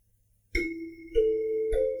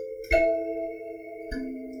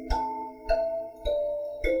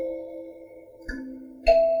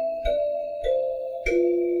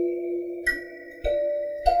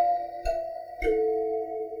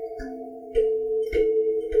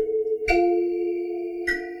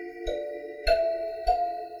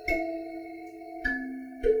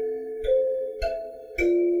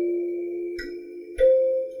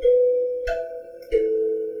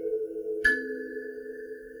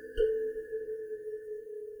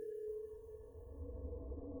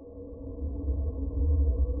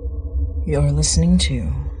You're listening to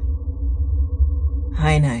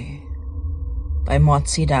Hainai by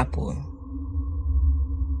Motsi Dapul.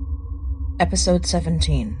 Episode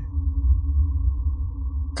 17,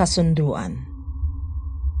 Kasunduan.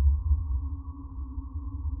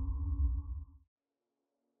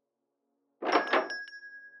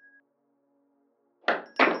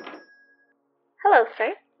 Hello,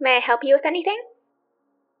 sir. May I help you with anything?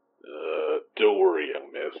 Don't worry,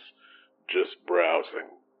 young miss. Just browsing.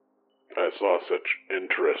 I saw such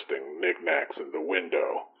interesting knickknacks in the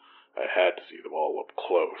window. I had to see them all up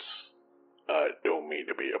close. I don't mean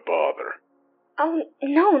to be a bother. Oh,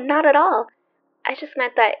 no, not at all. I just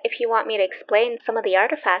meant that if you want me to explain some of the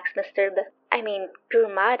artifacts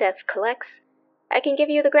Guru Mahadev collects, I can give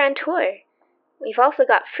you the grand tour. We've also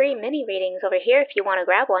got free mini readings over here if you want to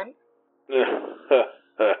grab one.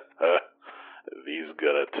 These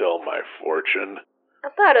gonna tell my fortune?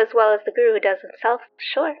 About as well as the Guru does himself,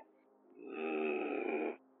 sure.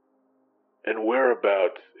 And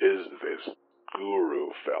whereabouts is this Guru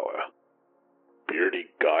fella? Beardy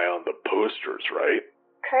guy on the posters, right?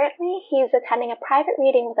 Currently, he's attending a private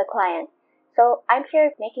reading with a client, so I'm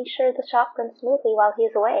here making sure the shop runs smoothly while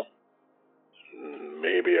he's away.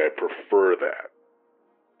 Maybe I prefer that.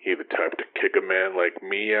 He the type to kick a man like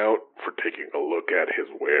me out for taking a look at his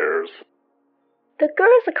wares? The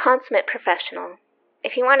Guru's a consummate professional.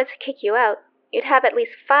 If he wanted to kick you out, you'd have at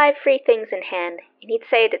least 5 free things in hand, and he'd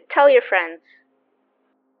say to tell your friends.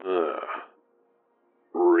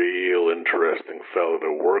 Real interesting fellow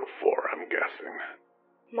to work for, I'm guessing.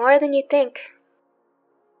 More than you think.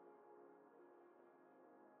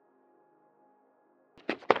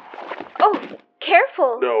 Oh,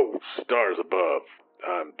 careful! No, stars above.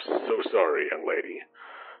 I'm so sorry, young lady.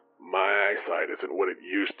 My eyesight isn't what it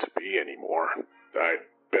used to be anymore. I'd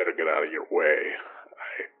better get out of your way.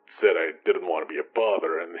 I said I didn't want to be a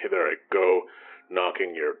bother, and here I go,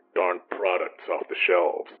 knocking your darn products off the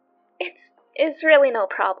shelves. It's really no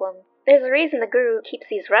problem. There's a reason the Guru keeps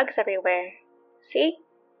these rugs everywhere. See?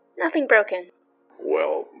 Nothing broken.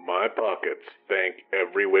 Well, my pockets thank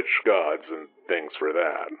every witch gods and things for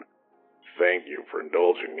that. Thank you for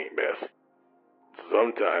indulging me, miss.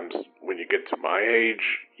 Sometimes, when you get to my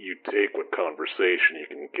age, you take what conversation you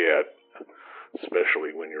can get,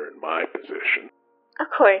 especially when you're in my position. Of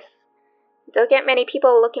course. Don't get many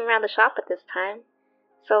people looking around the shop at this time.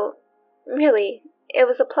 So, really, it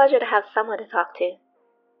was a pleasure to have someone to talk to.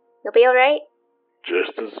 You'll be alright?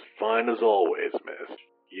 Just as fine as always, miss.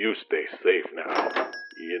 You stay safe now.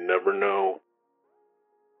 You never know.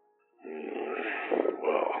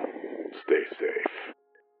 Well, stay safe.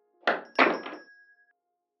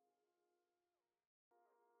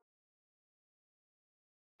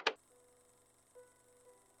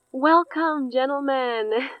 Welcome,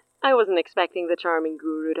 gentlemen. I wasn't expecting the charming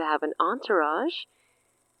Guru to have an entourage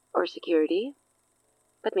or security,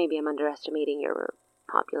 but maybe I'm underestimating your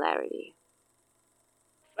popularity.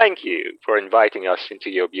 Thank you for inviting us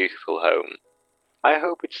into your beautiful home. I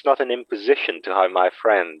hope it's not an imposition to have my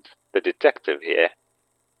friend, the detective, here.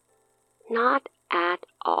 Not at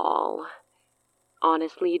all.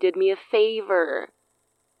 Honestly, you did me a favor.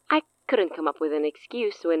 I couldn't come up with an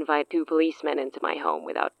excuse to invite 2 policemen into my home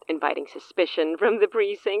without inviting suspicion from the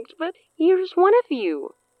precinct, but here's one of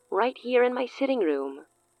you, right here in my sitting room.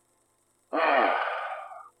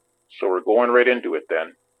 So we're going right into it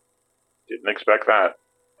then. Didn't expect that.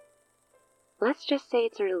 Let's just say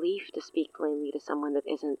it's a relief to speak plainly to someone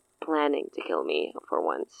that isn't planning to kill me for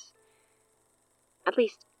once. At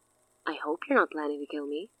least, I hope you're not planning to kill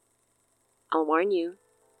me. I'll warn you,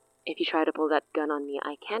 if you try to pull that gun on me,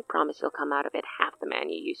 I can't promise you'll come out of it half the man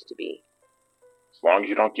you used to be. As long as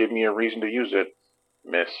you don't give me a reason to use it,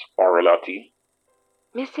 Miss Baralati.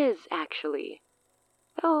 Mrs., actually.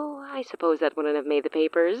 Oh, I suppose that wouldn't have made the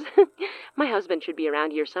papers. My husband should be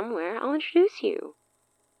around here somewhere. I'll introduce you.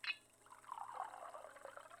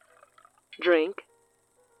 Drink?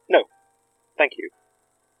 No, thank you.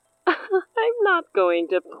 I'm not going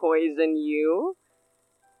to poison you.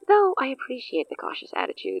 Though I appreciate the cautious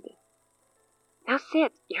attitude. Now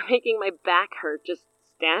sit. You're making my back hurt just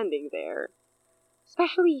standing there.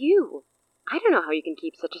 Especially you. I don't know how you can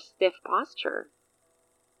keep such a stiff posture.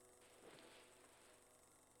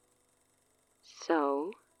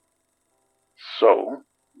 So,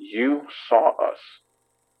 you saw us.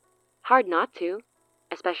 hard not to.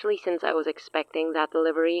 Especially since I was expecting that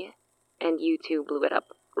delivery, and you 2 blew it up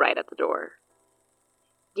right at the door.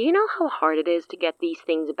 Do you know how hard it is to get these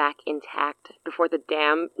things back intact before the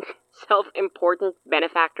damn self-important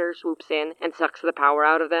benefactor swoops in and sucks the power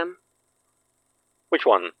out of them? Which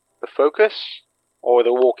one? The Focus? Or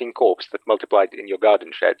the walking corpse that multiplied in your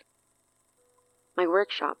garden shed? My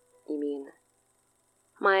workshop, you mean?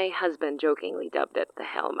 My husband jokingly dubbed it the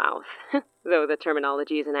Hellmouth, though the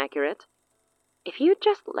terminology isn't accurate. If you'd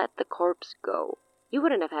just let the corpse go, you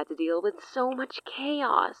wouldn't have had to deal with so much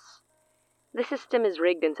chaos. The system is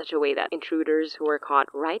rigged in such a way that intruders who are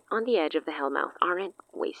caught right on the edge of the Hellmouth aren't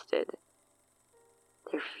wasted.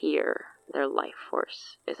 Their fear, their life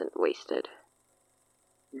force, isn't wasted.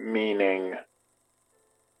 Meaning?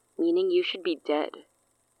 Meaning you should be dead.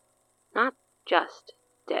 Not just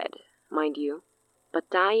dead, mind you, but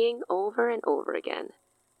dying over and over again.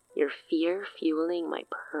 Your fear fueling my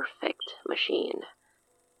perfect machine.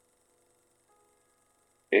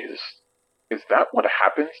 Is that what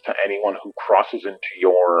happens to anyone who crosses into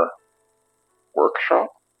your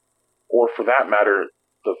workshop? Or for that matter,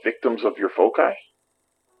 the victims of your foci?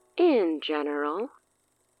 In general,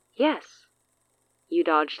 yes. You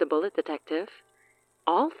dodged a bullet, Detective.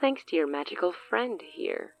 All thanks to your magical friend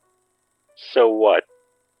here. So what?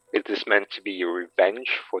 Is this meant to be your revenge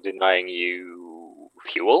for denying you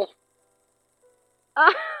fuel?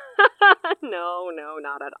 No,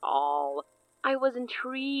 not at all. I was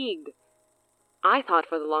intrigued. I thought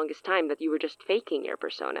for the longest time that you were just faking your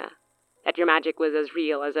persona. That your magic was as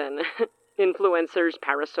real as an influencer's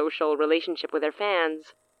parasocial relationship with their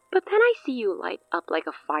fans. But then I see you light up like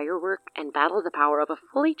a firework and battle the power of a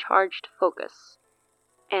fully charged focus.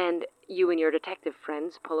 And you and your detective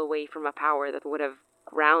friends pull away from a power that would have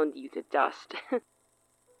ground you to dust.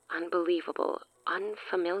 Unbelievable,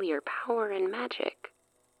 unfamiliar power and magic.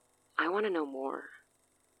 I want to know more.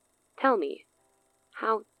 Tell me,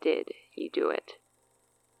 how did you do it?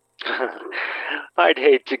 I'd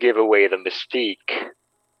hate to give away the mystique.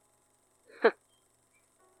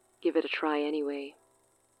 Give it a try anyway.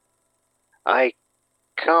 I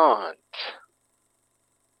can't.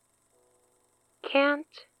 Can't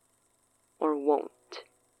or won't?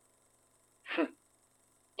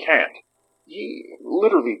 Can't. He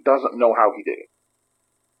literally doesn't know how he did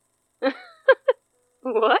it.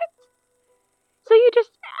 What? So you just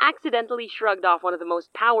accidentally shrugged off one of the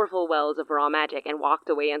most powerful wells of raw magic and walked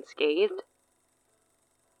away unscathed?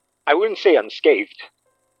 I wouldn't say unscathed,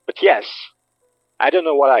 but yes, I don't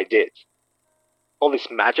know what I did. All this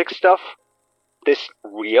magic stuff, this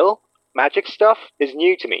real magic stuff, is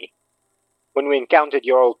new to me. When we encountered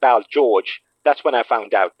your old pal George, that's when I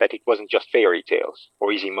found out that it wasn't just fairy tales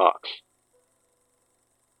or easy marks.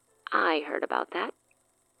 I heard about that.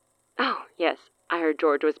 Oh, yes, I heard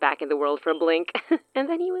George was back in the world for a blink, and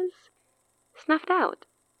then he was snuffed out.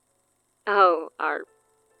 Oh, our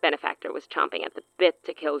benefactor was chomping at the bit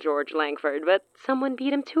to kill George Langford, but someone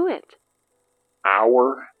beat him to it.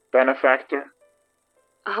 Our benefactor?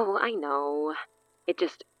 Oh, I know. It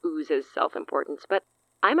just oozes self-importance, but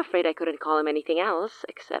I'm afraid I couldn't call him anything else,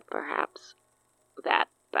 except perhaps that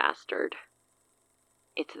bastard.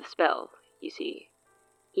 It's the spell, you see.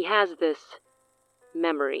 He has this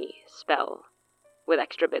memory spell with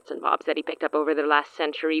extra bits and bobs that he picked up over the last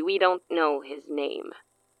century. We don't know his name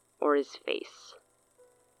or his face.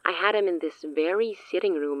 I had him in this very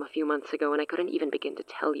sitting room a few months ago, and I couldn't even begin to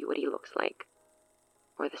tell you what he looks like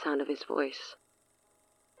or the sound of his voice.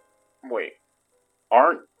 Wait,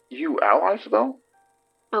 aren't you allies, though?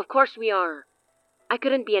 Of course we are. I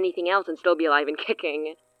couldn't be anything else and still be alive and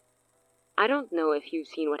kicking. I don't know if you've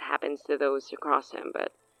seen what happens to those who cross him,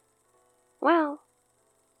 but... well,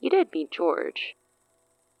 you did meet George.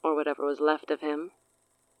 Or whatever was left of him.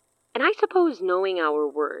 And I suppose knowing our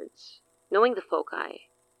words, knowing the foci,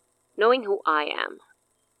 knowing who I am,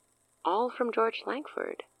 all from George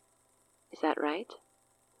Langford. Is that right?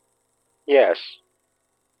 Yes.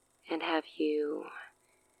 And have you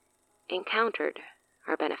encountered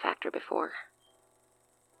our benefactor before?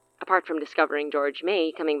 Apart from discovering George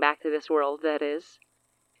May coming back to this world, that is.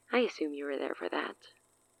 I assume you were there for that.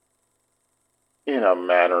 In a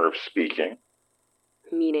manner of speaking.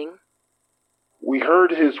 Meaning? We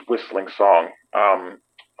heard his whistling song.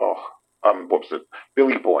 What was it?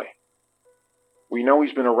 Billy Boy. We know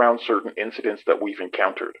he's been around certain incidents that we've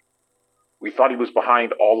encountered. We thought he was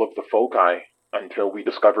behind all of the foci until we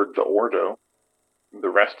discovered the Ordo. The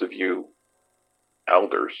rest of you,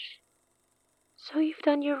 elders. So you've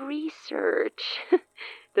done your research.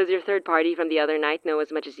 Does your third party from the other night know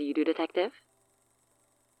as much as you do, Detective?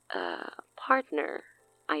 Partner,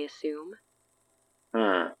 I assume.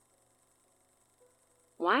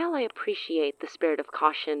 While I appreciate the spirit of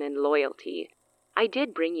caution and loyalty, I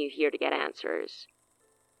did bring you here to get answers.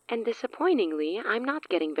 And disappointingly, I'm not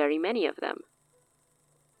getting very many of them.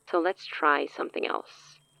 So let's try something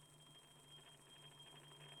else.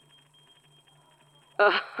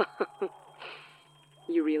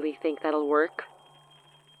 You really think that'll work?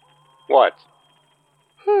 What?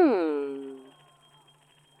 Who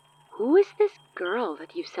is this girl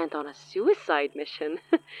that you sent on a suicide mission?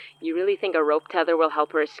 You really think a rope tether will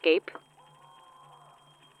help her escape?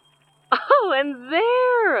 Oh, and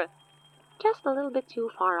there! Just a little bit too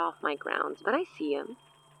far off my grounds, but I see him.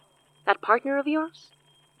 That partner of yours?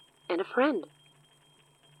 And a friend.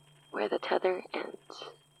 Where the tether ends.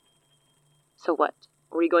 So what?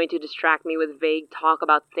 Were you going to distract me with vague talk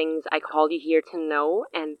about things I called you here to know,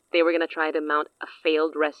 and they were going to try to mount a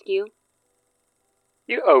failed rescue?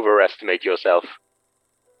 You overestimate yourself.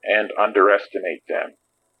 And underestimate them.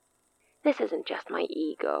 This isn't just my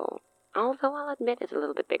ego, although I'll admit it's a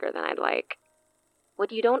little bit bigger than I'd like.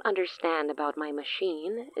 What you don't understand about my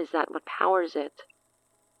machine is that what powers it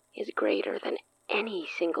is greater than any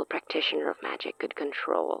single practitioner of magic could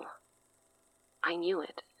control. I knew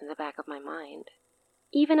it in the back of my mind,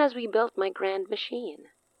 even as we built my grand machine.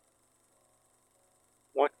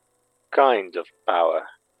 What kind of power?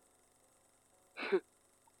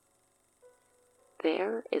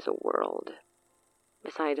 There is a world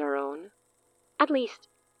besides our own. At least,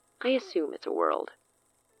 I assume it's a world.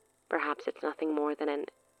 Perhaps it's nothing more than an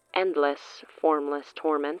endless, formless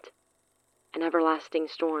torment. An everlasting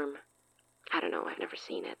storm. I don't know, I've never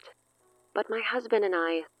seen it. But my husband and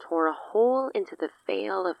I tore a hole into the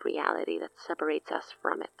veil of reality that separates us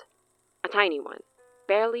from it. A tiny one,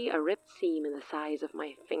 barely a ripped seam in the size of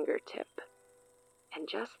my fingertip. And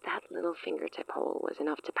just that little fingertip hole was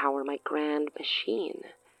enough to power my grand machine.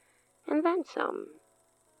 And then some.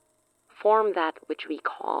 Form that which we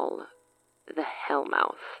call the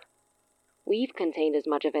Hellmouth. We've contained as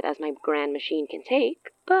much of it as my grand machine can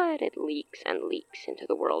take, but it leaks and leaks into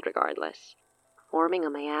the world regardless, forming a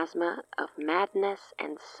miasma of madness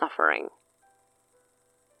and suffering.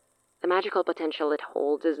 The magical potential it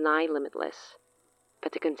holds is nigh limitless,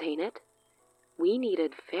 but to contain it, we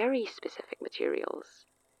needed very specific materials.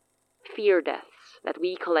 Fear deaths that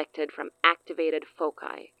we collected from activated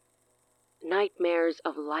foci. Nightmares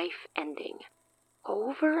of life ending,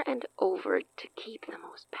 over and over to keep the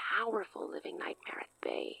most powerful living nightmare at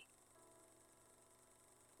bay.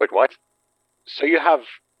 Wait, what? So you have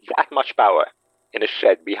that much power in a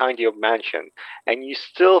shed behind your mansion, and you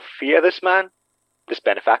still fear this man? This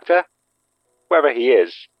benefactor? Whoever he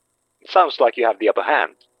is, it sounds like you have the upper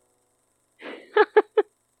hand.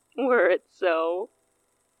 Were it so.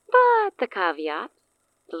 But the caveat,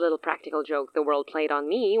 the little practical joke the world played on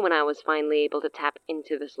me when I was finally able to tap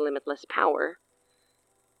into this limitless power,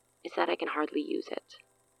 is that I can hardly use it.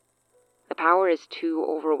 The power is too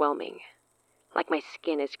overwhelming. Like my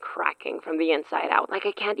skin is cracking from the inside out, like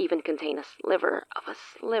I can't even contain a sliver of a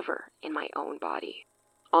sliver in my own body.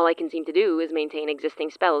 All I can seem to do is maintain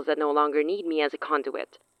existing spells that no longer need me as a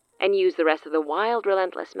conduit, and use the rest of the wild,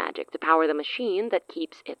 relentless magic to power the machine that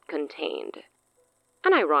keeps it contained.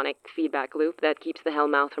 An ironic feedback loop that keeps the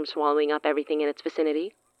Hellmouth from swallowing up everything in its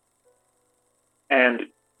vicinity. And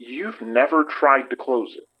you've never tried to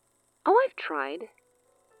close it. Oh, I've tried.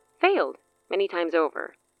 Failed many times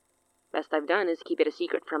over. Best I've done is keep it a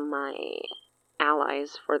secret from my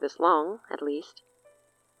allies for this long, at least.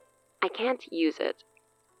 I can't use it,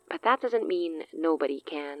 but that doesn't mean nobody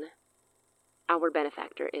can. Our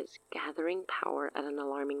benefactor is gathering power at an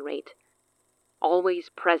alarming rate. Always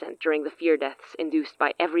present during the fear deaths induced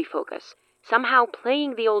by every focus, somehow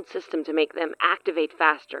playing the old system to make them activate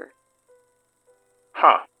faster.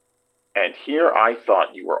 Huh. And here I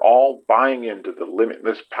thought you were all buying into the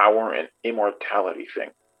limitless power and immortality thing.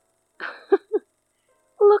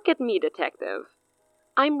 Look at me, detective.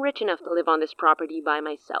 I'm rich enough to live on this property by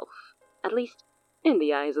myself, at least in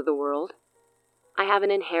the eyes of the world. I have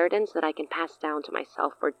an inheritance that I can pass down to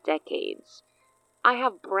myself for decades. I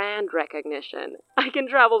have brand recognition. I can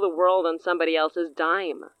travel the world on somebody else's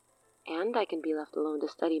dime. And I can be left alone to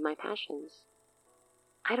study my passions.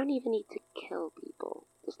 I don't even need to kill people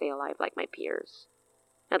to stay alive like my peers.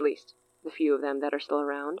 At least, the few of them that are still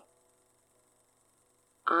around.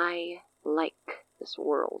 I like this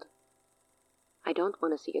world. I don't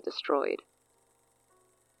want to see it destroyed.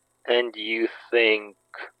 And you think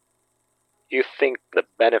the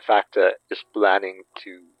benefactor is planning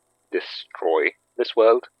to destroy this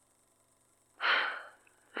world?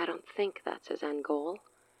 I don't think that's his end goal.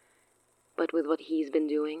 But with what he's been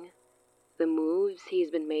doing, the moves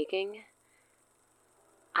he's been making,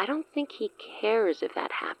 I don't think he cares if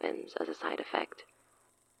that happens as a side effect.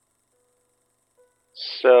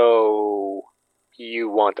 So, you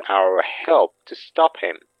want our help to stop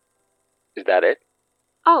him? Is that it?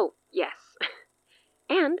 Oh, yes.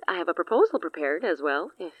 And I have a proposal prepared as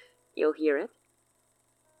well, if you'll hear it.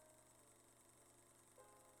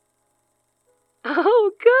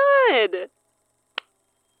 Oh, good!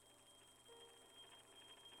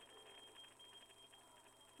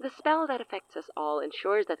 The spell that affects us all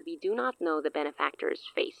ensures that we do not know the benefactor's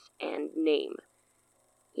face and name.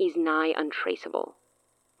 He's nigh untraceable,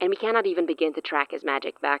 and we cannot even begin to track his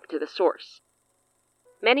magic back to the source.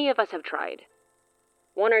 Many of us have tried.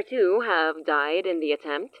 1 or 2 have died in the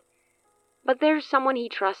attempt, but there's someone he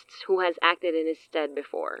trusts who has acted in his stead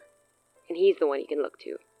before, and he's the one he can look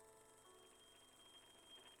to.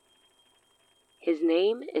 His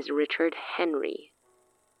name is Richard Henry.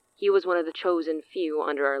 He was one of the chosen few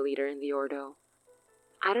under our leader in the Ordo.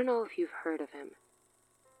 I don't know if you've heard of him.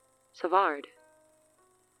 Savard.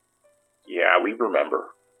 Yeah, we remember.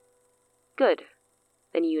 Good.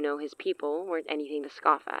 Then you know his people weren't anything to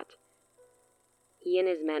scoff at. He and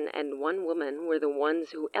his men and 1 woman were the ones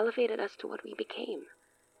who elevated us to what we became.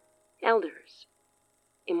 Elders.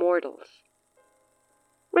 Immortals.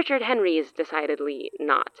 Richard Henry is decidedly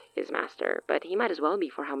not his master, but he might as well be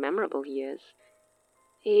for how memorable he is.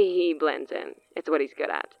 He blends in. It's what he's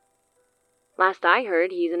good at. Last I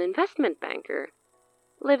heard, he's an investment banker.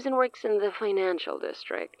 Lives and works in the financial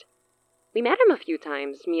district. We met him a few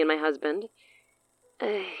times, me and my husband.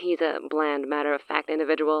 He's a bland, matter-of-fact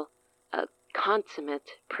individual. A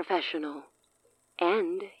consummate professional.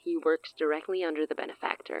 And he works directly under the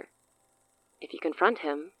benefactor. If you confront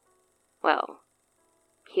him, well,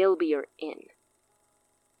 he'll be your in.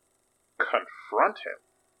 Confront him?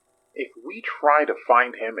 If we try to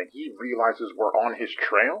find him and he realizes we're on his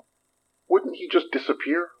trail, wouldn't he just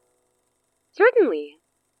disappear? Certainly.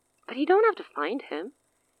 But you don't have to find him.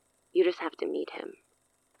 You just have to meet him.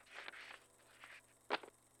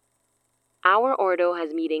 Our Ordo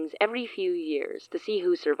has meetings every few years to see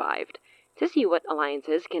who survived, to see what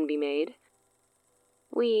alliances can be made.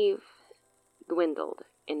 We've dwindled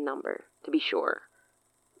in number, to be sure.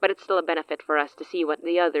 But it's still a benefit for us to see what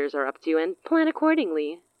the others are up to and plan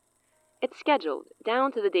accordingly. It's scheduled,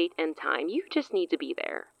 down to the date and time. You just need to be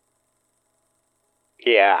there.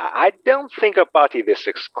 Yeah, I don't think a party this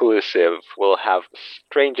exclusive will have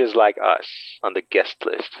strangers like us on the guest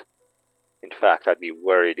list. In fact, I'd be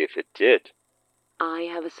worried if it did. I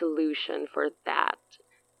have a solution for that.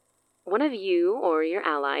 One of you or your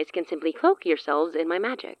allies can simply cloak yourselves in my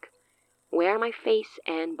magic. Wear my face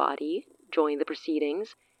and body, join the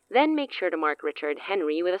proceedings, then make sure to mark Richard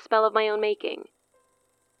Henry with a spell of my own making.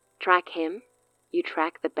 Track him, you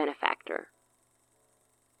track the benefactor.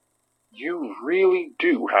 You really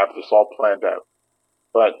do have this all planned out.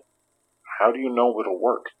 But how do you know it'll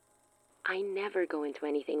work? I never go into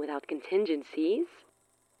anything without contingencies.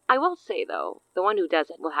 I will say, though, the one who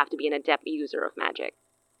does it will have to be an adept user of magic.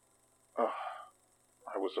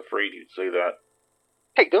 I was afraid you'd say that.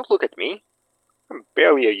 Hey, don't look at me. I'm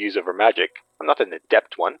barely a user of magic. I'm not an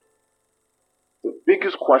adept one. The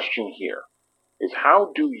biggest question here is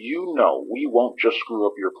how do you know we won't just screw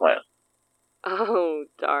up your plan? Oh,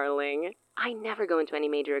 darling. I never go into any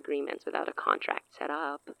major agreements without a contract set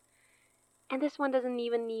up. And this one doesn't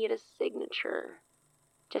even need a signature.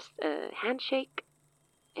 Just a handshake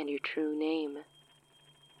and your true name.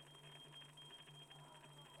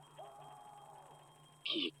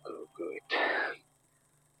 Oh, good.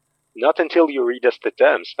 Not until you read us the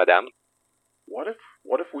terms, madame. What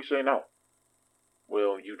if we say no?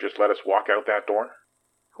 Will you just let us walk out that door?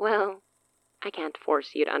 Well, I can't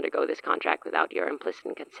force you to undergo this contract without your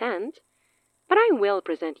implicit consent, but I will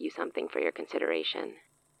present you something for your consideration.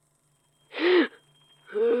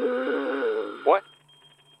 What?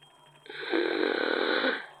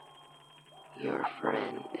 Your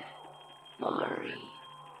friend, Mari,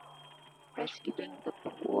 rescuing the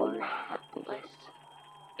poor, hapless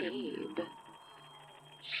Abe.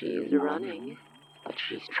 She's running, but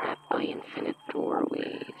she's trapped by infinite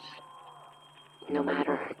doorways. No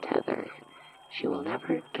matter her tether, she will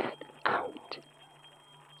never get out.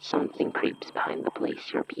 Something creeps behind the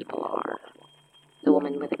place your people are. The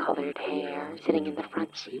woman with the colored hair sitting in the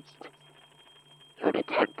front seat. Your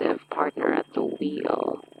detective partner at the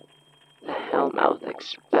wheel. The hellmouth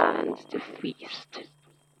expands to feast.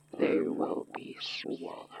 They will be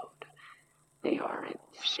swallowed. They aren't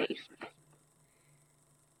safe.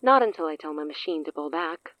 Not until I tell my machine to pull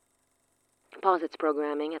back. Pause its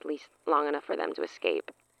programming, at least long enough for them to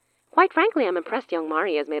escape. Quite frankly, I'm impressed young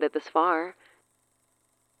Mari has made it this far.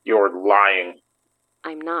 You're lying.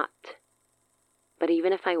 I'm not. But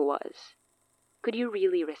even if I was, could you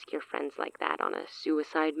really risk your friends like that on a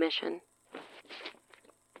suicide mission?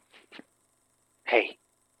 Hey.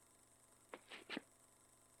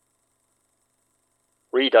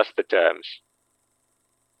 Read us the terms.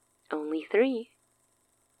 Only 3.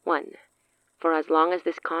 1. For as long as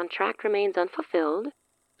this contract remains unfulfilled,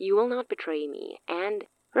 you will not betray me and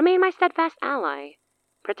remain my steadfast ally.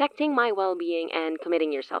 protecting my well-being and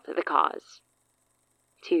committing yourself to the cause.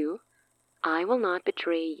 2. I will not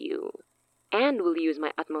betray you, and will use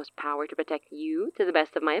my utmost power to protect you to the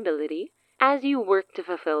best of my ability as you work to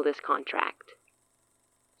fulfill this contract.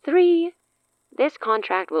 3. This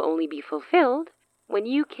contract will only be fulfilled when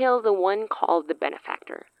you kill the one called the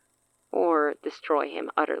benefactor, or destroy him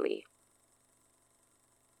utterly.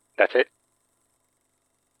 That's it?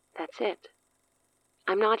 That's it.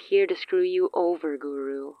 I'm not here to screw you over,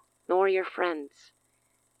 Guru, nor your friends.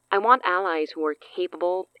 I want allies who are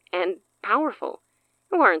capable and powerful,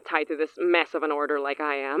 who aren't tied to this mess of an order like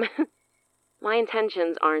I am. My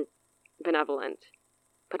intentions aren't benevolent,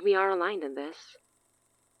 but we are aligned in this.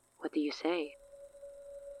 What do you say?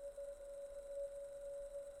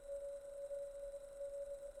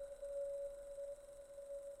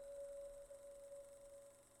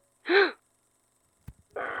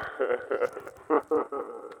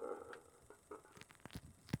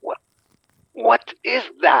 What is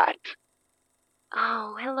that?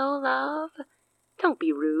 Oh, hello, love. Don't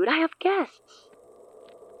be rude. I have guests.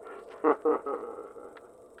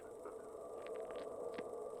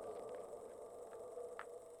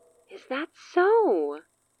 Is that so?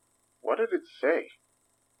 What did it say?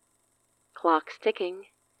 Clock's ticking.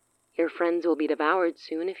 Your friends will be devoured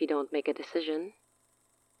soon if you don't make a decision.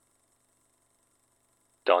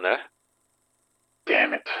 Donna?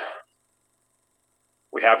 Damn it.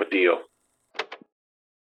 We have a deal.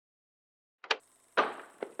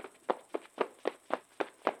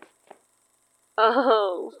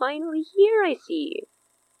 Oh, finally here, I see.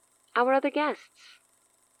 Our other guests.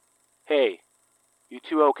 Hey, you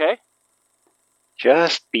two okay?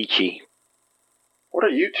 Just peachy. What are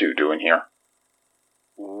you two doing here?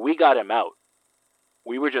 We got him out.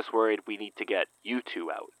 We were just worried we need to get you two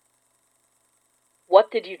out. What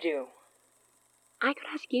did you do? I could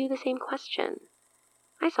ask you the same question.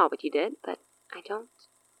 I saw what you did, but I don't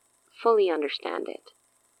fully understand it.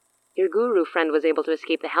 Your guru friend was able to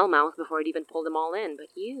escape the Hellmouth before it even pulled them all in, but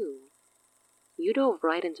you dove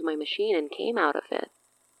right into my machine and came out of it.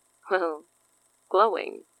 Well,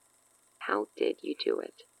 glowing. How did you do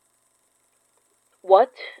it?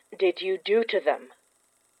 What did you do to them?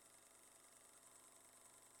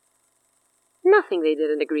 Nothing they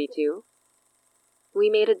didn't agree to. We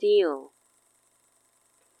made a deal.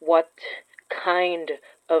 What kind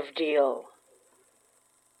of deal?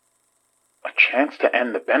 A chance to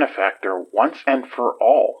end the benefactor once and for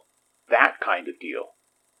all. That kind of deal.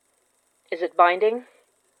 Is it binding?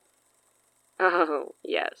 Oh,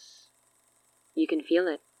 yes. You can feel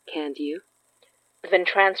it, can't you? Then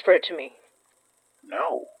transfer it to me.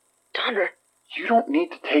 No. Donner. You don't need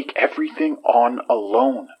to take everything on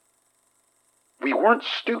alone. We weren't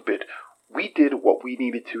stupid. We did what we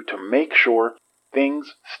needed to make sure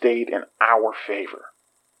things stayed in our favor.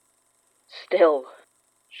 Still.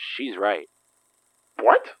 She's right.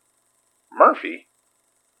 What? Murphy?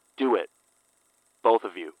 Do it. Both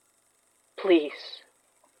of you. Please.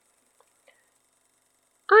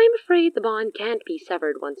 I'm afraid the bond can't be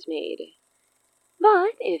severed once made.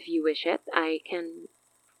 But if you wish it, I can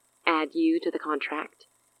add you to the contract.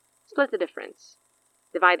 Split the difference.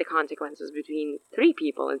 Divide the consequences between 3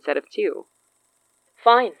 people instead of 2.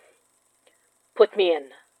 Fine. Put me in.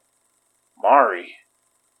 Mari.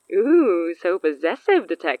 Ooh, so possessive,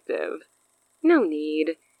 detective. No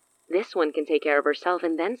need. This one can take care of herself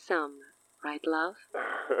and then some. Right, love?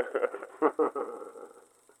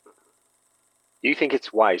 Do you think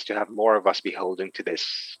it's wise to have more of us beholden to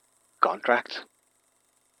this contract?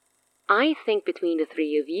 I think between the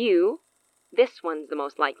 3 of you, this one's the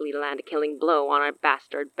most likely to land a killing blow on our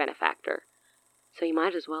bastard benefactor. So you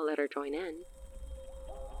might as well let her join in.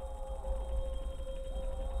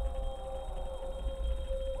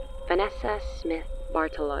 Vanessa Smith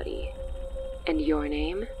Bartolotti. And your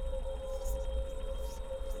name?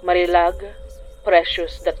 Marilag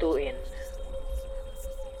Precious Datuin.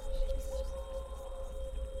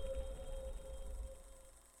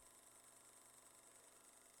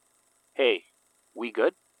 Hey, we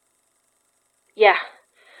good? Yeah,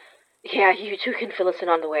 you two can fill us in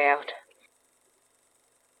on the way out.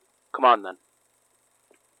 Come on then.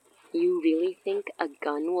 You really think a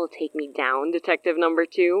gun will take me down, Detective Number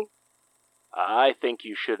 2? I think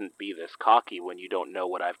you shouldn't be this cocky when you don't know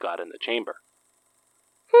what I've got in the chamber.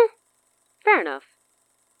 Fair enough.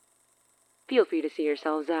 Feel free to see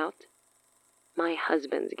yourselves out. My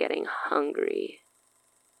husband's getting hungry.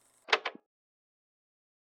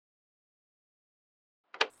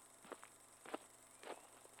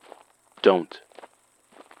 Don't.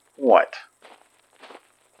 What?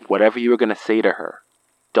 Whatever you were going to say to her,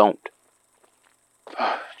 don't.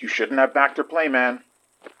 You shouldn't have backed her play, man.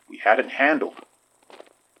 we had it handled.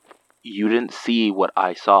 You didn't see what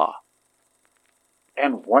I saw.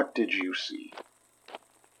 And what did you see?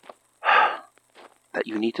 That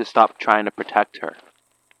you need to stop trying to protect her.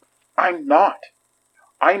 I'm not.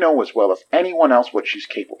 I know as well as anyone else what she's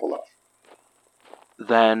capable of.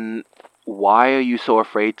 Then why are you so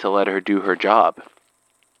afraid to let her do her job?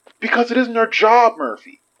 Because it isn't her job,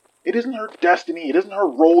 Murphy. It isn't her destiny, it isn't her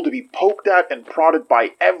role to be poked at and prodded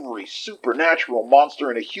by every supernatural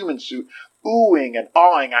monster in a human suit oohing and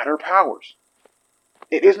awing at her powers.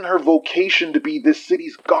 It isn't her vocation to be this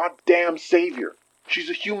city's goddamn savior.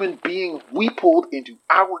 She's a human being we pulled into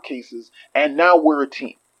our cases, and now we're a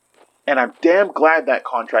team. And I'm damn glad that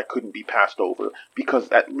contract couldn't be passed over, because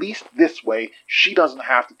at least this way, she doesn't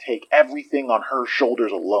have to take everything on her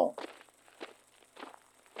shoulders alone.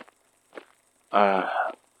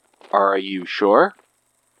 Are you sure?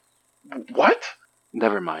 What?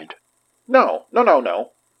 Never mind. No.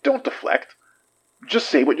 Don't deflect. Just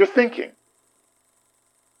say what you're thinking.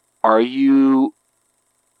 Are you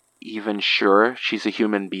even sure she's a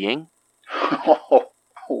human being? Oh,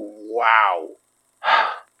 wow.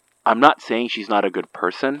 I'm not saying she's not a good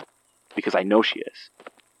person, because I know she is.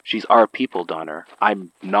 She's our people, Donner.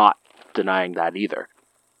 I'm not denying that either.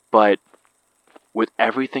 But with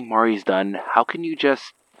everything Mari's done, how can you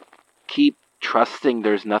just keep trusting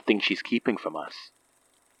there's nothing she's keeping from us?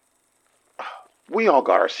 We all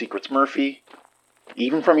got our secrets, Murphy.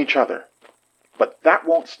 Even from each other. But that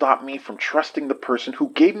won't stop me from trusting the person who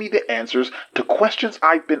gave me the answers to questions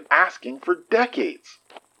I've been asking for decades.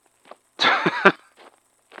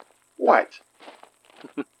 What?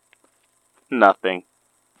 Nothing.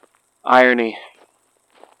 Irony.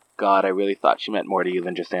 God, I really thought she meant more to you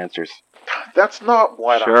than just answers. That's not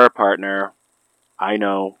what Sure, partner. I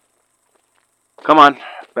know. Come on,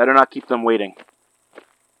 better not keep them waiting.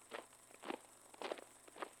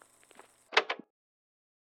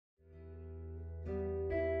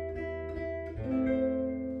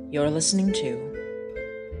 You're listening to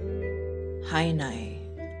Hainai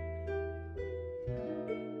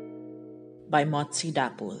by Motsi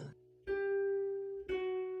Dapul.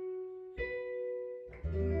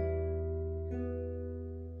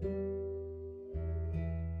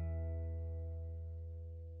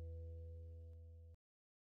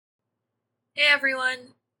 Hey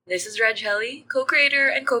everyone, this is Reg Helly, co-creator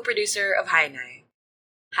and co-producer of Hainai.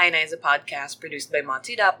 Hainai is a podcast produced by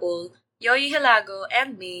Motsi Dapul, Yoyi Hilago,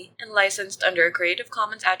 and me, and licensed under a Creative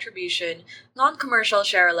Commons Attribution, Non-Commercial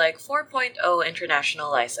Share-alike 4.0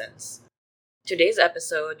 International License. Today's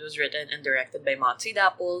episode was written and directed by Motsi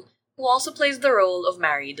Dapul, who also plays the role of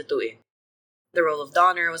Mary Datuig. The role of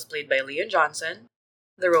Donner was played by Leon Johnson.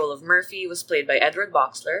 The role of Murphy was played by Edward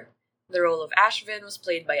Boxler. The role of Ashvin was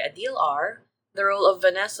played by Adil R. The role of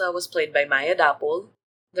Vanessa was played by Maya Dapul.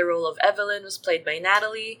 The role of Evelyn was played by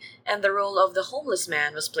Natalie, and the role of the homeless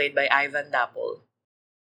man was played by Ivan Dapul.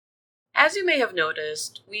 As you may have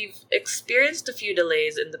noticed, we've experienced a few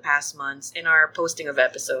delays in the past months in our posting of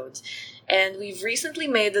episodes, and we've recently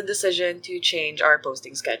made the decision to change our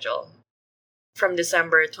posting schedule. From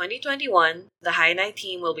December 2021, the Hainai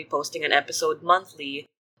team will be posting an episode monthly,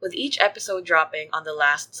 with each episode dropping on the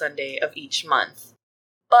last Sunday of each month.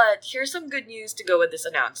 But here's some good news to go with this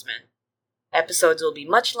announcement. Episodes will be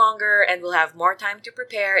much longer and we'll have more time to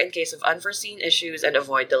prepare in case of unforeseen issues and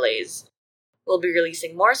avoid delays. We'll be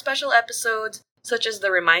releasing more special episodes, such as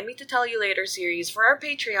the Remind Me to Tell You Later series for our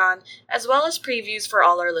Patreon, as well as previews for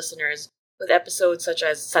all our listeners, with episodes such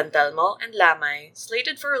as San Telmo and Lamay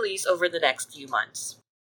slated for release over the next few months.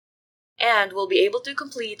 And we'll be able to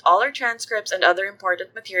complete all our transcripts and other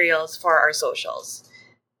important materials for our socials.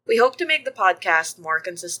 We hope to make the podcast more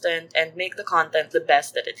consistent and make the content the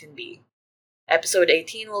best that it can be. Episode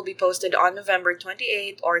 18 will be posted on November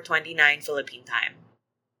 28 or 29 Philippine time.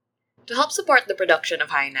 To help support the production of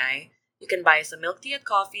Hainai, you can buy us a milk tea at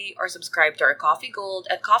coffee or subscribe to our Coffee Gold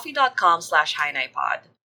at coffee.com/HainaiPod.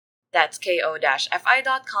 That's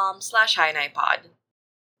ko-fi.com/HainaiPod.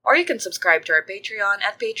 Or you can subscribe to our Patreon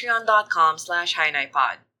at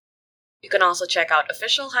patreon.com/HainaiPod. You can also check out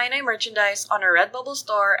official Hainai merchandise on our Redbubble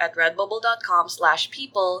store at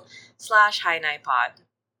redbubble.com/people/HainaiPod.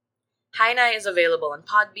 Hainai is available on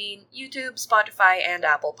Podbean, YouTube, Spotify, and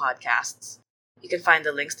Apple Podcasts. You can find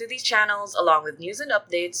the links to these channels along with news and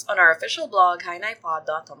updates on our official blog,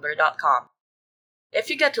 hainaipod.tumblr.com. If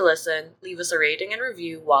you get to listen, leave us a rating and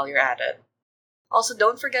review while you're at it. Also,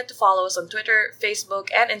 don't forget to follow us on Twitter,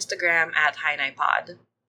 Facebook, and Instagram at HainaiPod.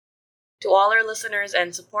 To all our listeners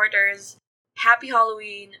and supporters, Happy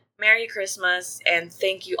Halloween, Merry Christmas, and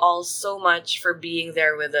thank you all so much for being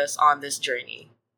there with us on this journey.